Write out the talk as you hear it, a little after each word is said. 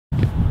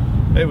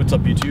Hey, what's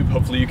up YouTube?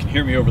 Hopefully you can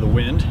hear me over the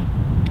wind.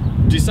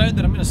 Decided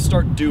that I'm going to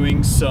start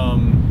doing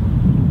some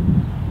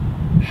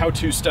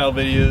how-to style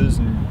videos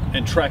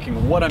and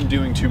tracking what I'm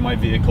doing to my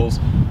vehicles.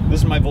 This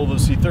is my Volvo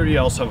C30. I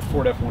also have a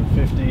Ford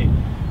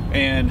F-150,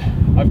 and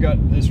I've got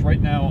this right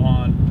now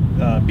on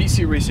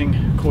BC Racing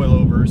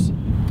coilovers.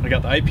 I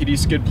got the IPD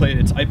skid plate.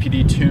 It's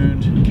IPD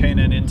tuned,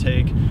 K&N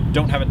intake.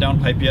 Don't have a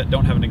downpipe yet,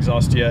 don't have an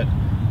exhaust yet.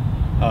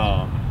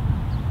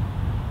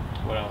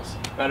 What else?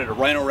 Added a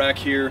Rhino rack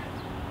here.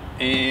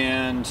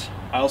 And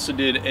I also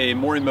did a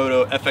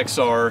Morimoto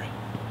FXR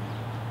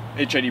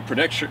HID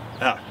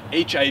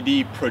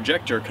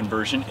projector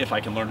conversion, if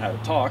I can learn how to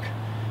talk.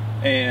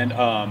 And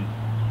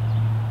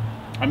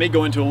I may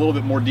go into a little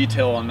bit more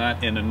detail on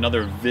that in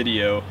another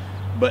video,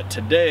 but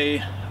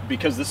today,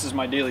 because this is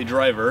my daily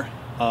driver,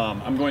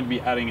 I'm going to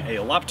be adding a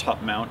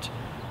laptop mount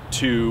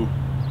to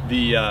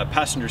the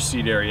passenger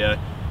seat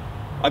area.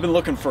 I've been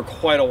looking for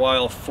quite a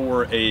while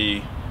for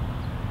a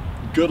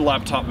good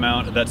laptop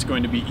mount that's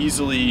going to be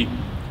easily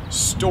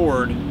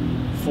stored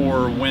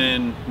for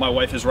when my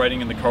wife is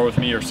riding in the car with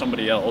me or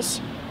somebody else,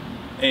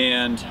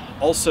 and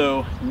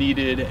also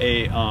needed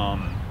a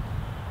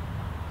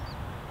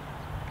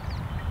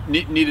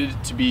needed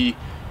it to be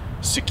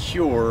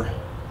secure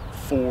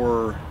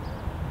for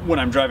when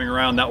I'm driving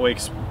around. That way,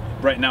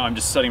 right now I'm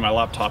just setting my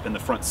laptop in the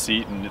front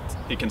seat and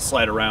it can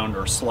slide around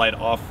or slide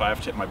off if I have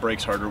to hit my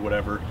brakes hard or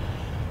whatever,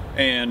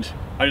 and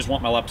I just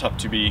want my laptop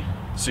to be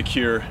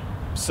secure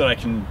so that I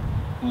can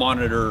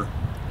monitor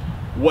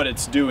what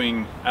it's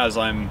doing as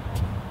I'm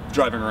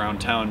driving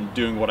around town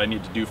doing what I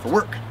need to do for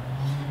work.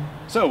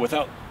 So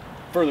without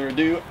further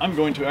ado, I'm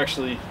going to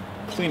actually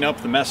clean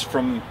up the mess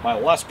from my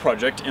last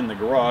project in the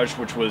garage,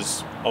 which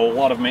was a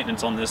lot of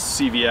maintenance on this: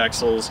 CV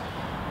axles,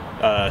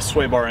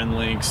 sway bar end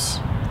links,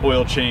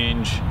 oil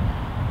change,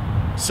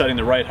 setting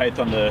the right height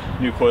on the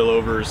new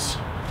coilovers,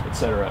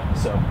 etc.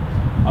 So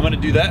I'm going to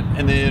do that,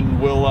 and then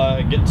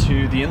we'll get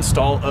to the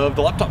install of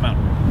the laptop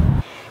mount.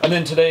 And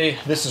then today,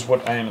 this is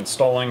what I am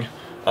installing.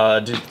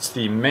 It's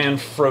the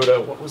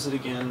Manfrotto, what was it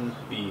again?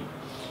 The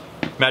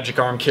Magic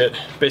Arm Kit.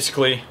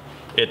 Basically,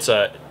 it's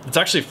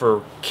actually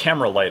for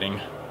camera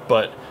lighting,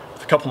 but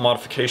with a couple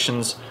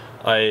modifications,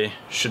 I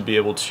should be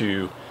able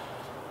to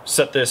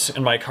set this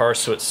in my car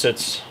so it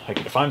sits,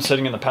 like if I'm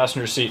sitting in the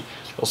passenger seat,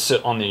 it'll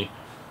sit on the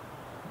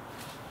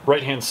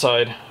right-hand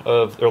side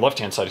of, or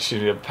left-hand side,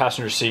 excuse me, of the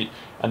passenger seat,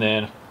 and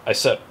then I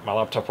set my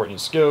laptop where it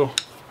needs to go,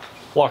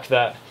 lock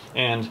that,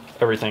 and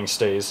everything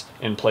stays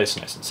in place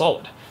nice and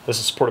solid. This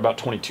is supported about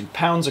 22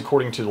 pounds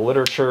according to the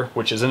literature,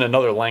 which is in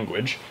another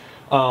language.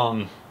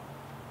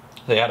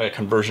 They had a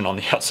conversion on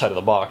the outside of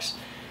the box,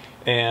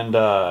 and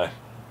that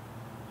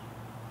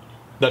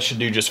should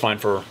do just fine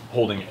for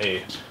holding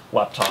a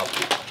laptop.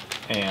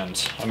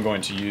 And I'm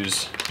going to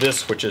use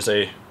this, which is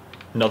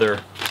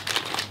another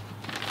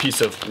piece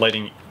of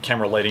lighting,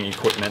 camera lighting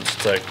equipment.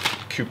 It's a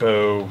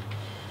Kupo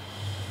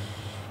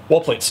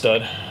wall plate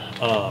stud.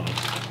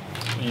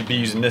 You'd be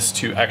using this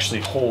to actually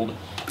hold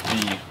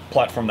the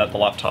platform that the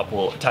laptop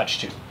will attach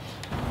to.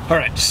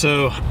 Alright,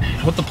 so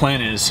what the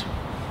plan is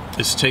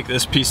to take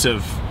this piece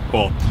of,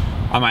 well,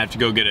 I might have to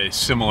go get a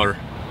similar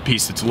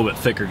piece that's a little bit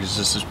thicker because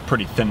this is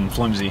pretty thin and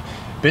flimsy.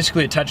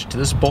 Basically attach it to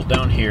this bolt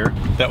down here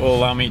that will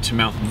allow me to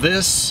mount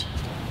this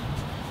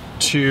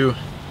to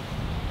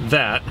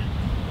that,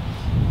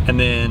 and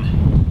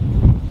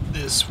then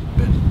this will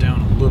bend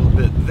down a little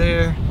bit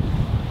there,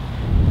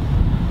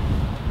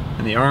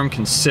 and the arm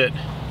can sit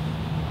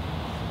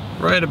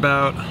right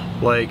about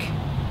like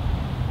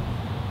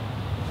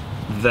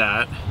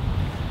that,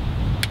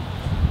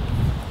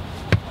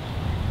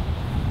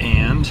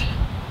 and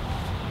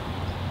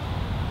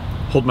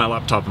hold my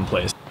laptop in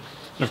place.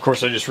 And of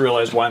course, I just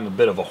realized why I'm a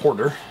bit of a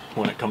hoarder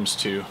when it comes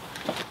to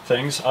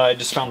things. I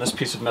just found this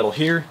piece of metal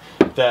here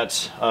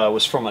that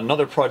was from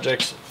another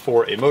project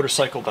for a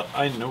motorcycle that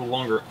I no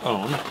longer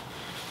own.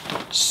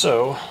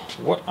 So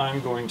what I'm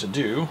going to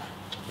do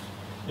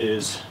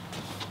is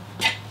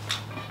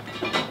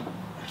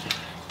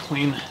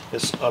clean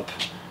this up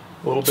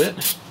a little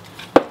bit,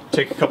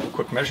 take a couple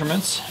quick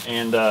measurements,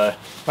 and I'm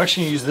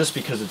actually going to use this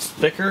because it's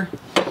thicker,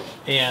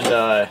 and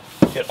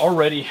it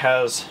already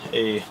has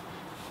a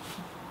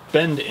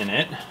bend in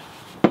it,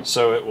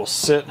 so it will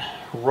sit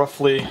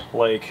roughly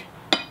like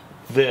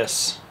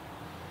this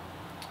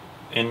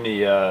in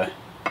the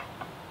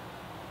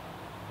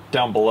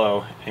down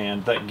below,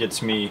 and that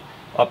gets me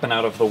up and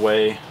out of the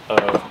way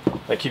of,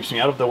 that keeps me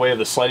out of the way of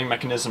the sliding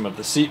mechanism of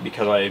the seat,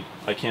 because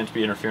I can't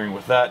be interfering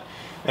with that.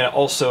 And it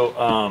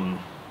also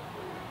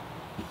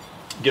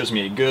gives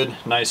me a good,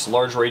 nice,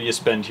 large radius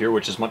bend here,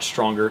 which is much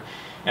stronger.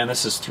 And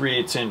this is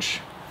 3/8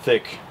 inch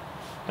thick.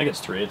 I think it's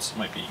 3/8, it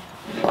might be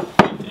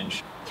 1/8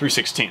 inch.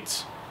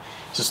 3/16.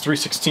 This is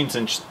 3/16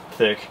 inch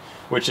thick,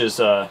 which is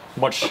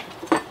much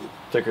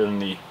thicker than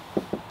the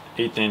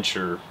 1/8 inch,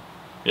 or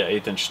yeah,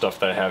 1/8 inch stuff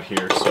that I have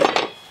here. So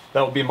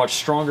that will be much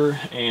stronger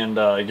and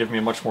give me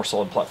a much more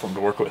solid platform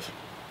to work with.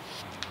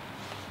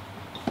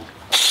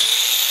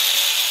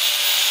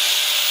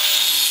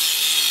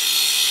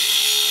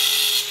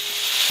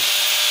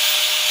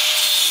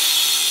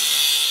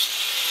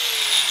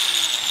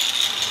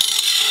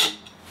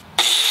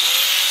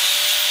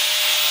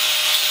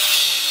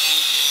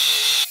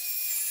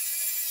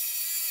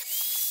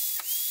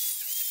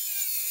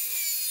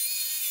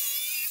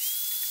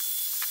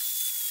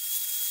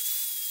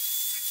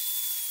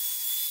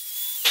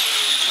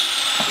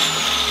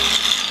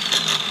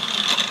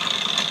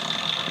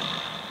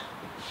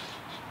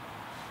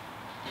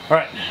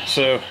 Alright,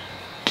 so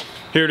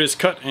here it is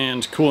cut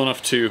and cool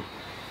enough to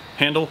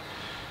handle.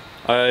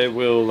 I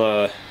will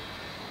I'm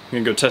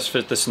gonna go test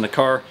fit this in the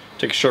car,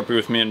 take a Sharpie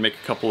with me and make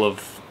a couple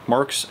of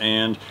marks,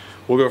 and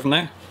we'll go from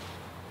there.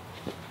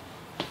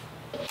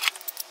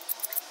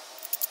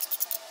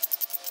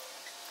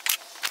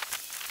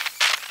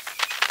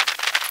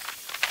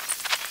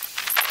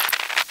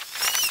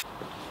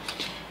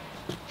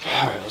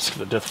 Alright, let's get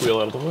the death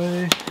wheel out of the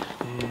way.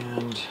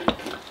 And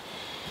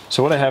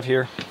so what I have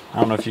here, I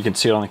don't know if you can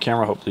see it on the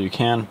camera, hopefully you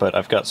can, but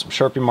I've got some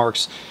Sharpie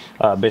marks.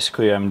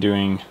 Basically I'm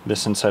doing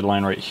this inside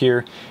line right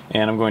here,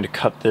 and I'm going to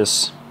cut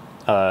this,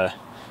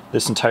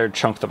 this entire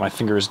chunk that my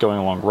finger is going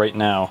along right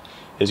now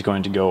is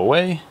going to go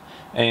away,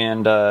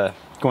 and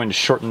going to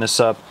shorten this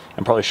up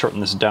and probably shorten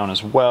this down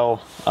as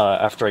well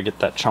after I get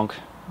that chunk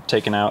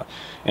taken out.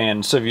 And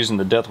instead of using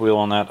the death wheel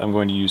on that, I'm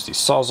going to use the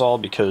Sawzall,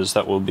 because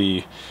that will be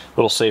a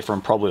little safer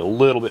and probably a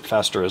little bit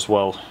faster as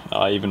well,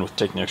 even with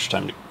taking the extra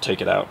time to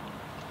take it out.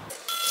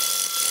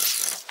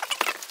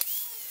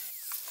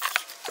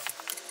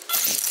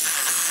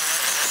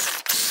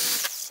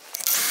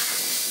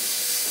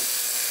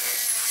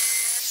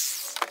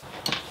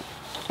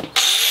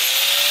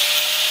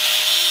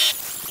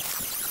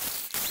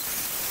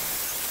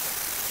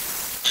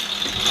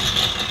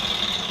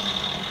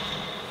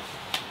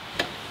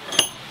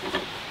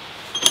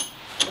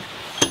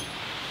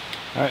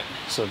 Alright,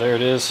 so there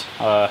it is.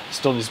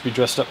 Still needs to be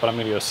dressed up, but I'm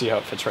going to go see how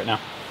it fits right now.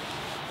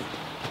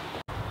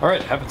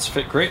 Alright, happens to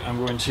fit great.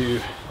 I'm going to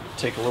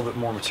take a little bit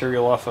more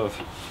material off of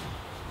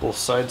both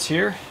sides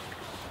here.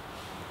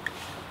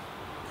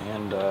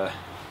 And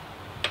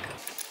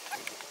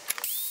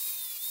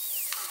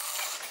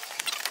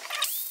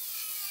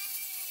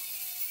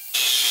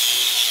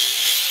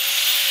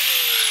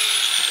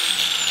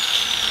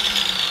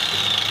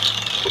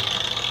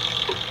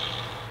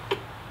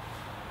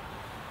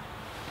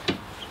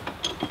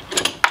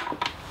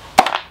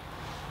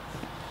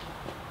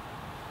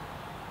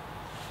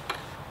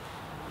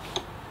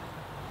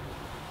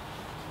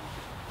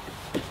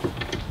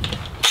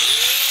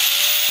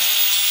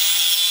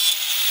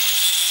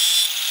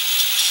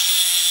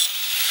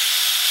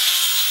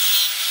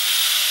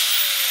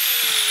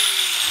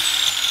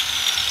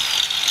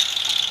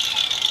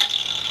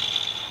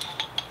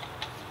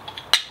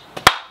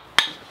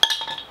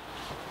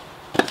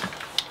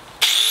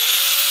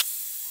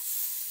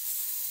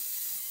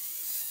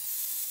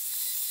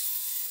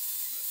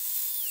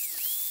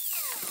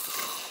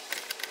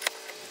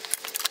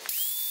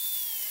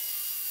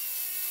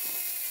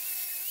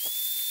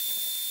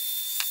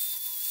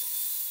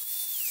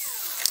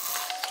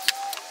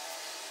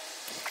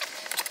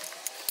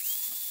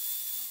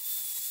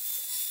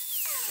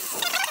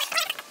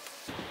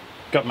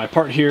got my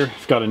part here.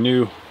 I've got a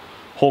new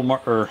hole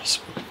mark, or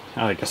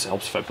I guess it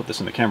helps if I put this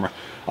in the camera.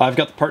 I've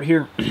got the part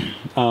here.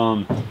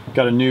 Got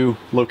a new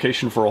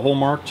location for a hole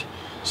marked,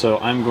 so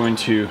I'm going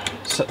to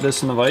set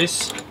this in the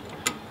vise.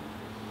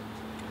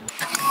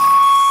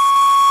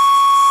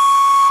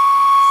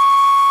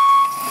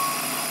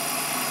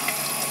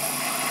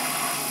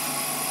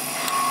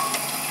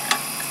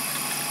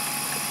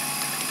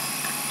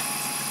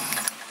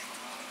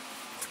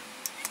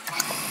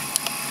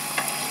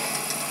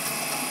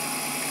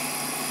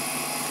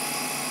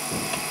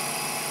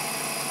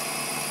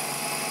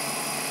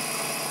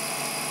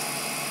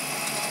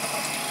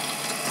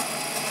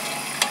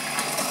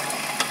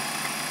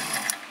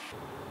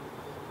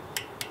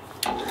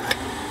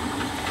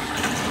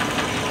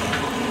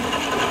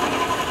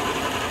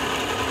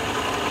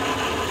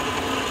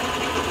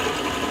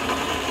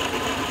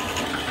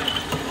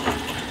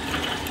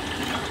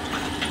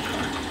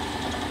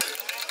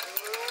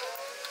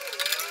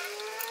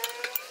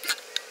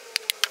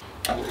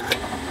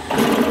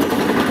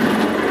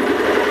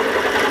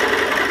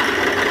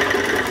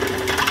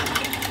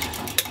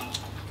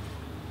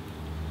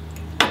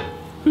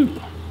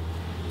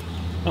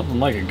 Nothing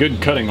like a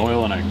good cutting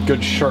oil and a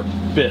good sharp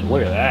bit.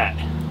 Look at that.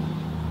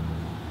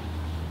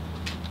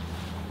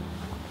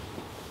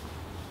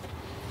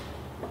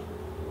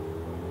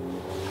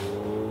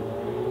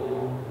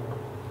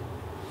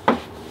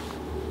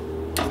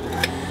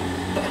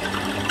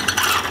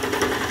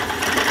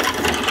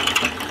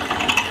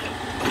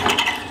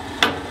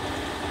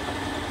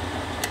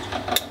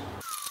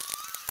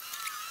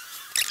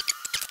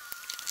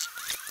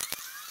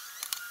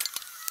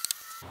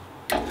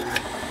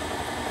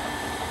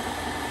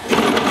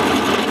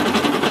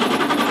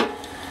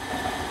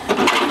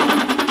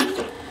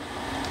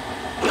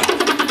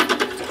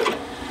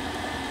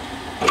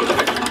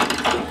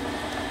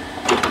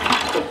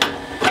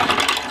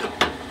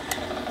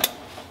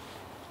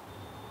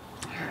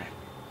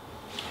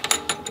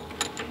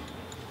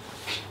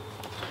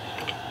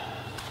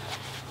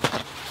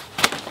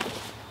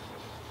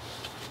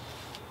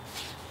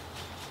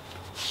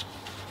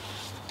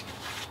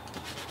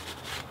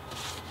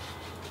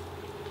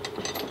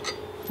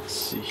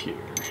 See here.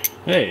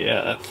 Hey,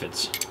 yeah, that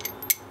fits.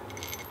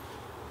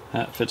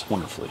 That fits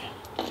wonderfully.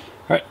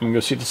 Alright, I'm gonna go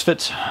see if this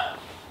fits.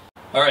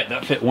 Alright,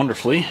 that fit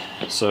wonderfully.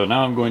 So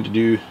now I'm going to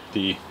do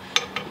the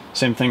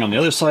Same thing on the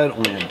other side,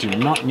 only I do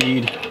not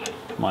need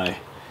my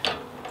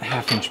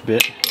 1/2"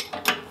 bit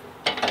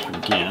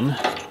again.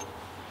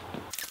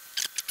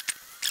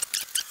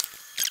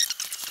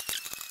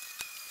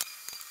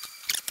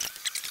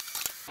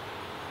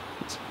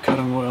 Put some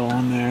cutting oil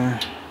on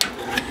there.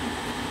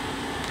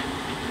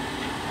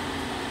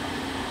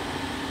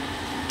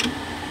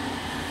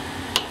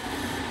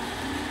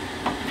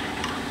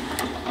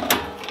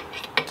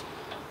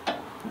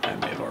 I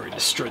may have already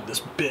destroyed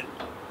this bit.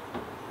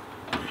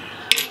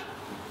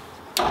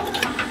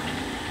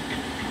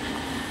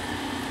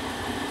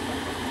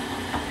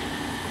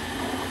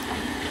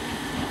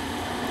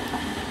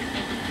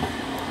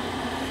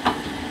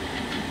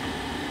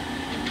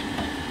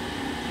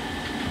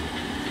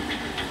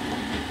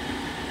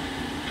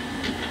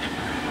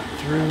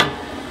 Through.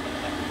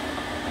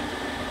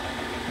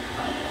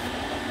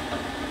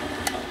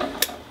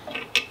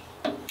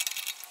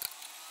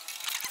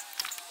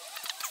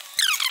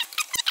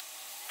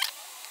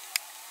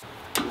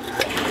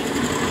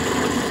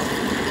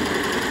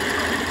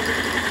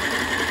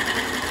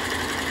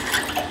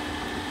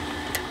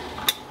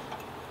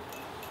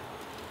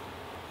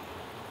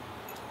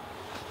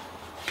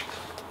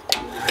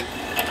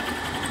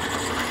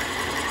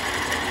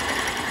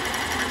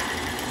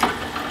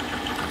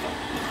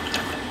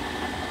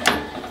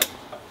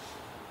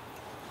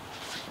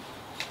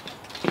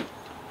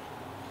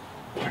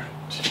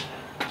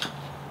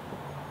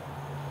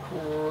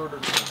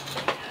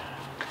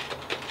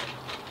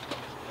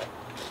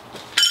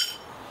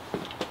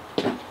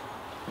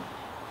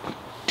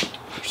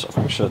 So if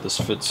I make sure this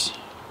fits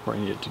where I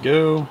need it to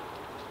go,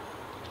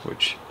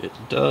 which it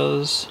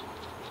does.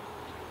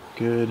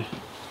 Good.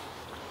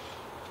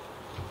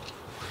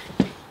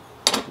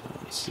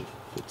 Let's see if it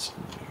fits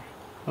in there.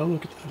 Oh,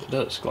 look at that, it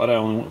does. Glad I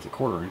only went with a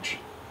 1/4 inch.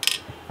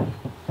 I'm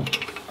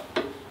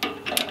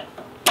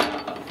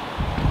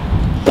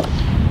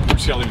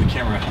just gonna leave the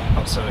camera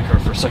outside the car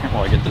for a second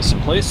while I get this in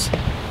place.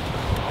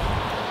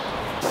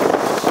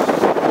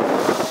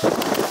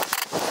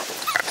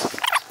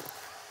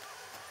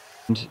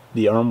 And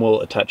the arm will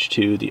attach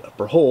to the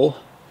upper hole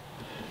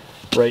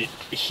right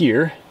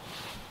here.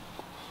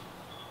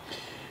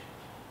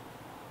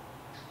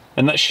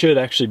 And that should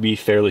actually be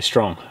fairly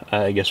strong.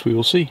 I guess we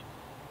will see.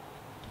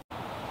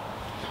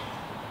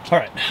 All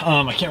right,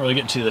 I can't really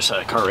get into this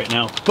car right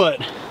now,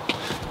 but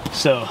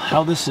so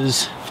how this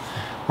is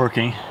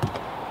working,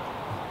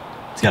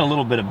 it's got a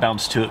little bit of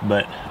bounce to it,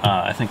 but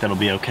I think that'll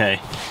be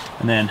okay.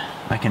 And then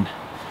I can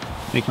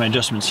make my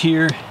adjustments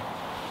here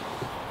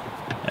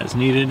as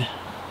needed.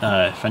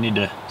 If I need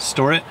to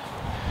store it,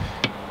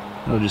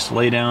 it'll just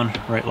lay down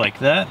right like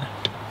that.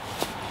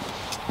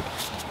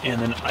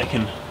 And then I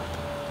can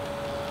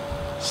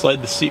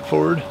slide the seat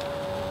forward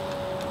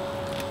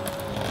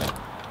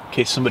in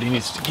case somebody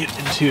needs to get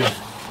into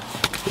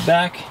the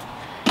back,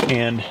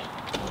 and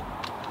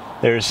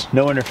there's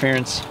no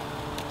interference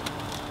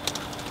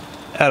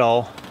at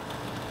all.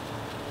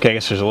 Okay, I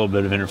guess there's a little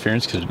bit of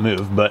interference because it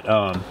moved, but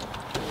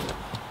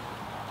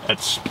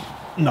that's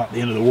not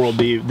the end of the world.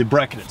 The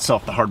bracket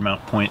itself, the hard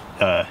mount point,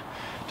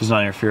 does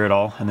not interfere at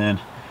all. And then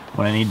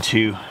when I need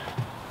to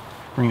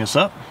bring this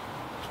up,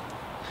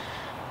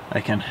 I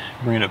can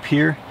bring it up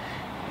here,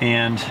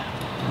 and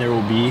there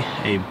will be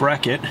a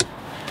bracket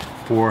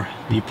for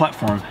the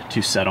platform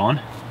to set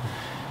on.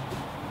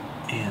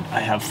 And I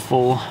have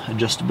full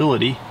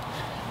adjustability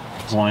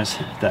as long as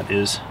that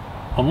is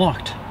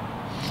unlocked.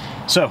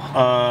 So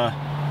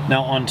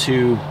now on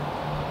to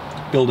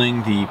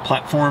building the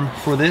platform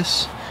for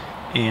this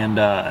and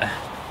the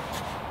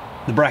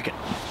bracket.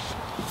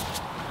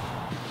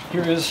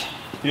 Here is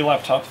the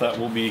laptop that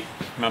will be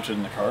mounted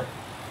in the car.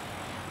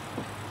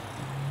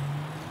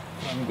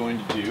 What I'm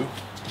going to do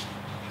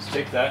is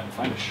take that and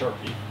find a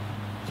Sharpie.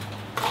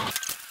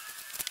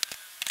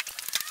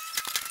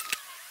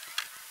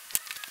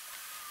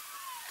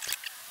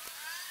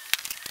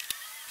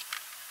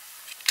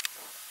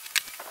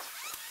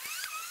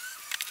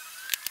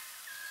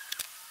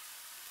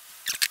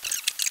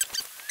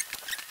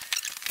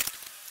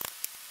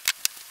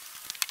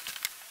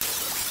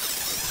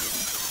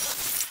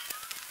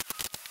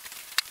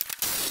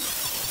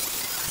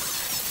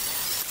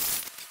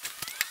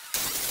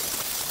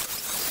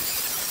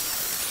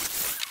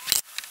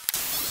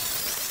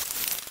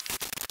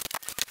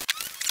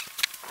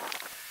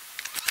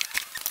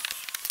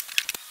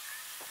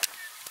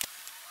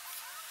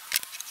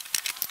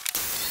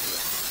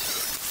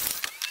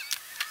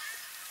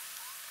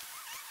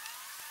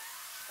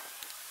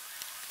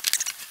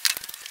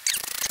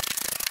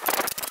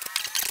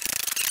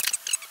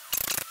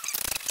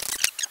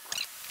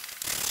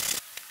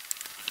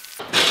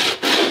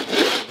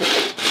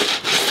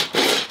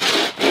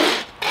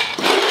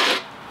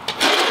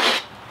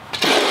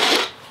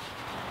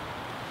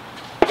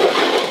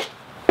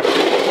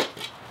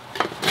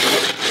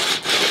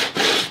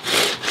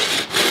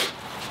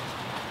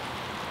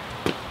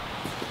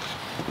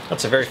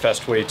 That's a very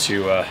fast way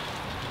to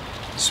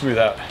smooth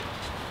out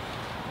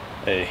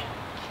a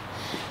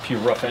few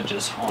rough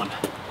edges on.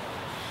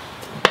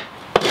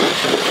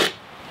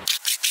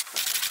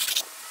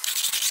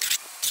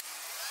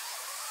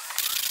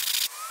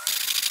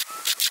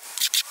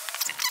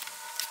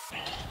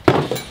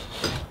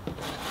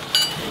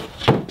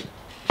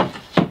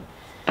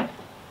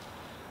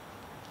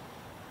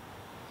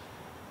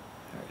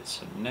 Alright,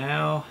 so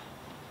now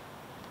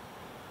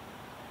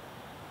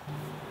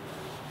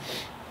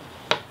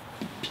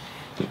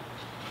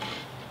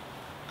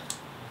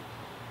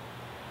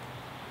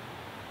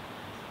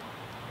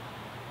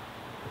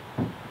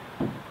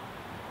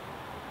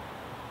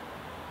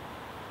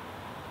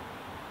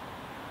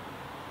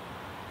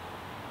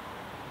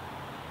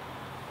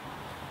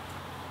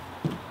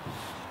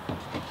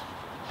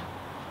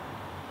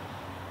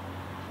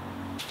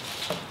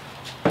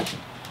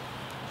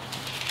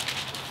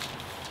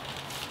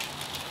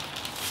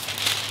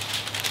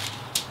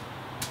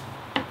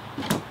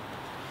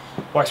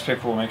wax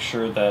paper will make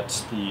sure that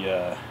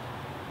the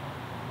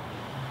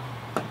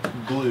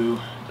glue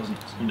doesn't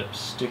end up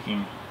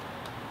sticking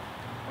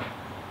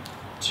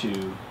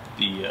to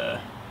the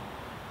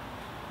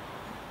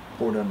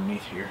board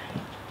underneath here.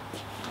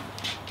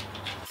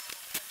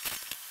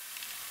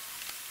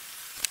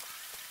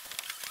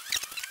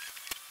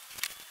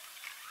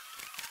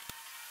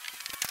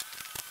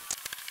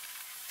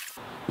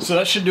 So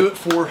that should do it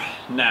for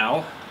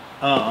now.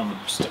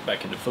 Step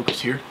back into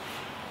focus here.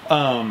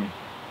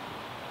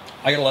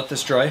 I gotta let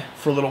this dry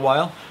for a little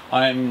while.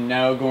 I'm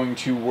now going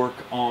to work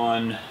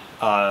on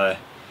the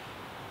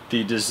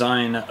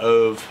design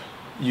of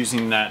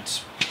using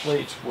that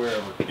plate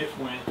wherever it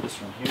went, this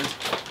one here.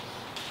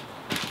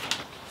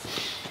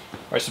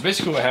 Alright, so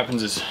basically what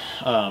happens is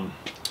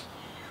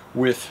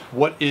with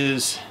what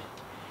goes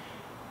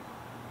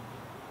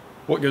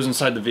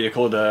inside the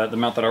vehicle, the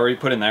mount that I already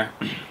put in there,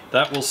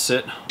 that will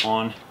sit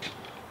on,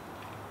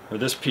 or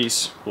this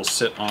piece will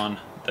sit on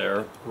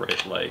there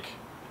right like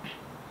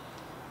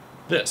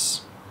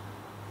this.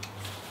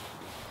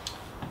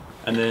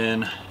 And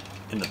then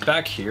in the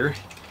back here,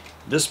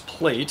 this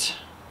plate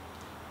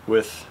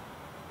with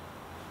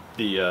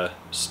the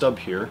stub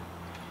here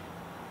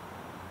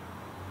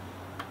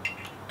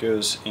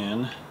goes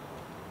in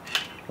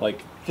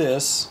like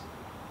this.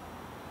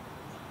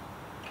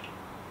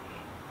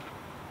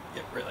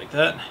 Yep, right like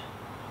that.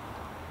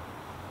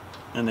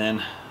 And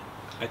then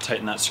I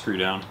tighten that screw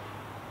down,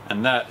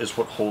 and that is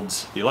what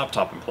holds the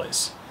laptop in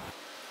place.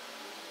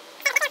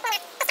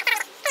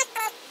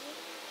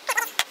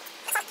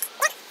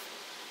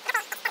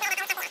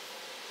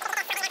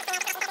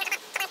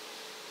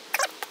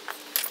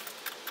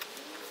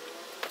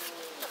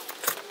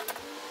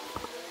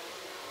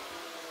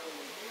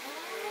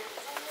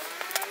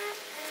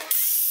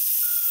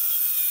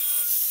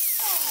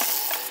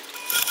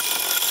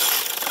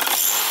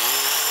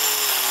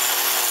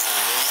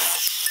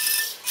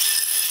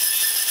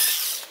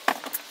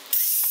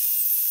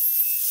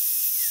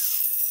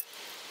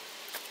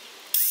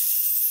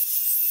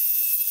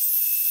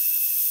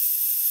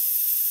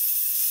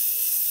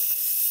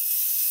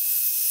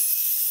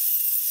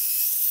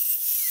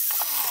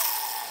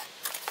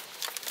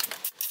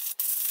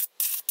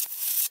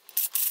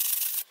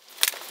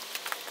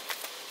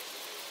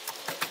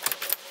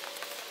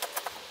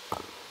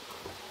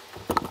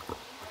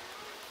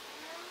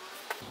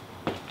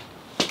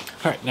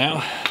 Alright,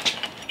 now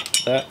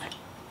that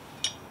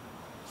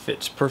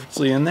fits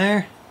perfectly in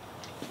there.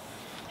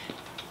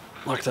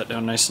 Lock that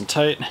down nice and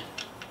tight.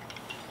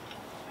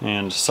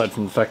 And aside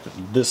from the fact that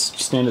this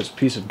stand is a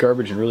piece of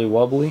garbage and really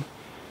wobbly,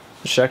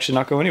 it should actually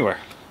not go anywhere.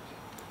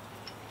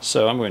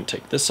 So I'm going to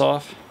take this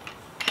off.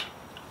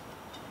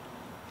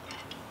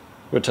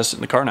 We'll test it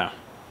in the car now.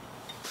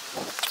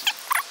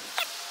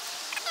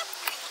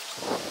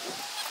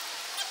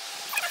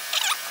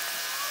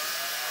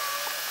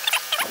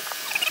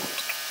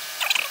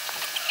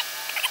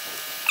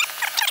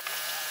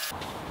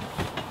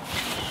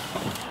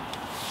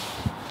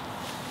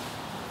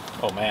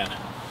 Oh man,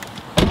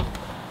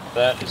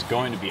 that is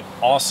going to be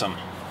awesome.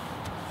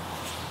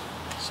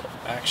 So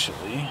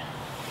actually,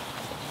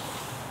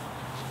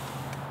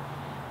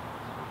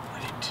 I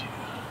need to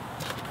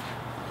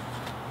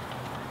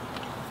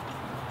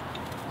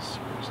see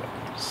where's that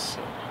going to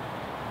sit.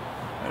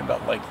 Right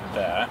about like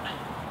that.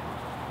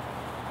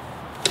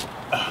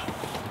 There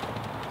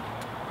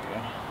we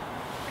go.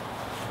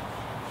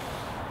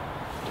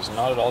 Does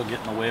not at all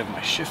get in the way of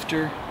my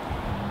shifter.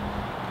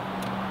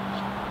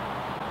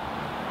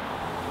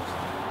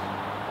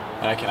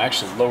 And I can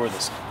actually lower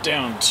this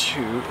down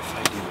too if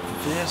I do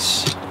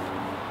this.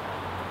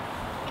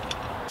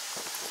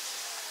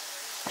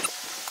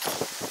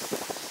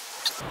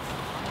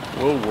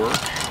 Will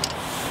work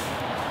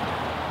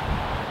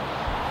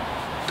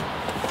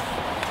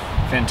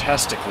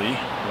fantastically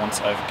once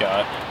I've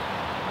got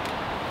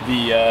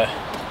the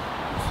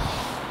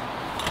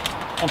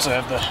once I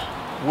have the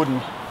wooden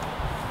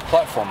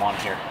platform on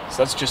here. So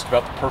that's just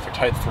about the perfect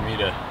height for me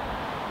to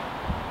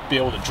be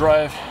able to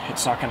drive.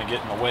 It's not going to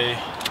get in the way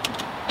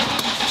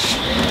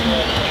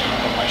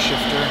of my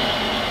shifter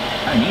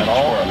I need it for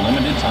a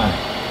limited time.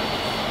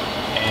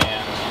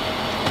 And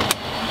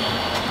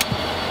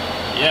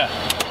yeah,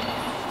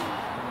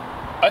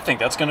 I think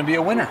that's going to be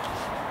a winner.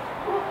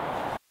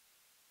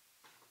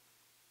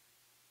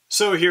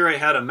 So here I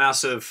had a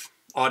massive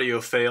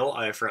audio fail.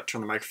 I forgot to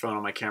turn the microphone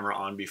on my camera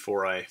on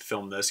before I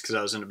filmed this because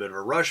I was in a bit of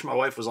a rush. My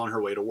wife was on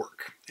her way to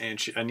work,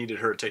 and I needed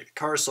her to take the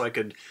car so I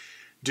could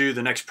do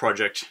the next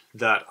project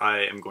that I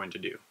am going to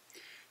do.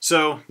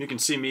 So you can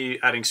see me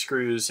adding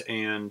screws,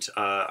 and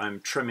I'm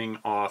trimming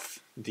off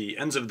the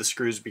ends of the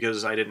screws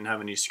because I didn't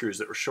have any screws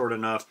that were short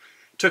enough.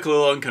 Took a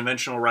little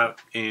unconventional route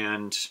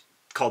and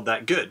called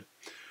that good.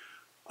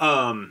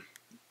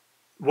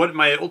 What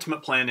my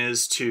ultimate plan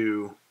is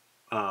to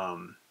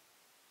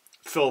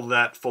fill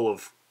that full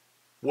of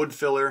wood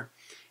filler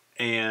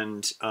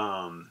and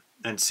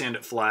sand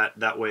it flat.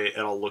 That way it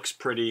all looks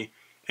pretty,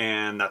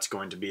 and that's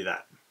going to be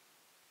that.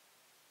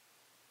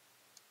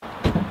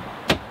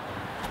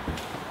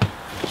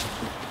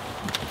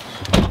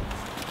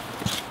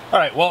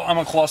 Alright, well, I'm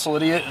a colossal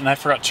idiot and I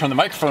forgot to turn the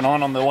microphone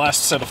on the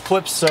last set of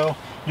clips, so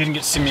you didn't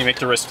get to see me make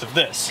the rest of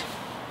this.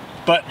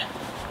 But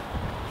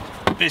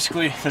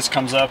basically this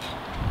comes up,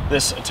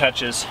 this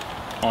attaches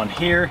on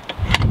here,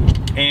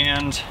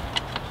 and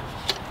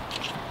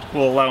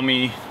will allow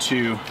me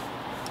to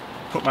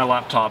put my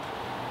laptop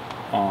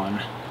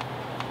on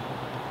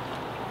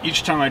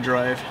each time I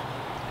drive.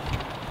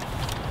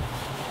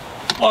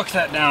 Lock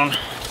that down,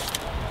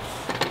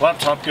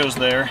 laptop goes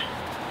there,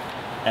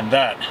 and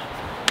that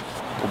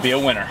will be a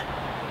winner.